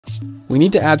We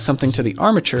need to add something to the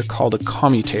armature called a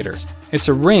commutator. It's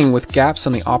a ring with gaps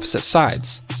on the opposite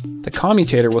sides. The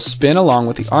commutator will spin along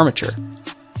with the armature.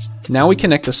 Now we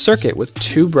connect the circuit with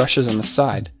 2 brushes on the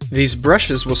side. These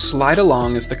brushes will slide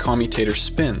along as the commutator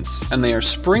spins, and they are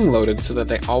spring-loaded so that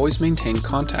they always maintain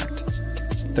contact.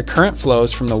 The current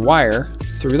flows from the wire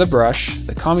through the brush,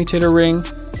 the commutator ring,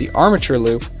 the armature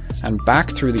loop, and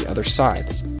back through the other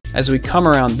side. As we come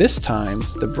around this time,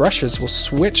 the brushes will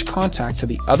switch contact to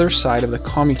the other side of the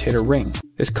commutator ring.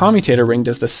 This commutator ring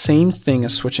does the same thing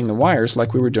as switching the wires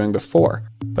like we were doing before,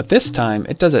 but this time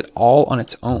it does it all on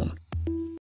its own.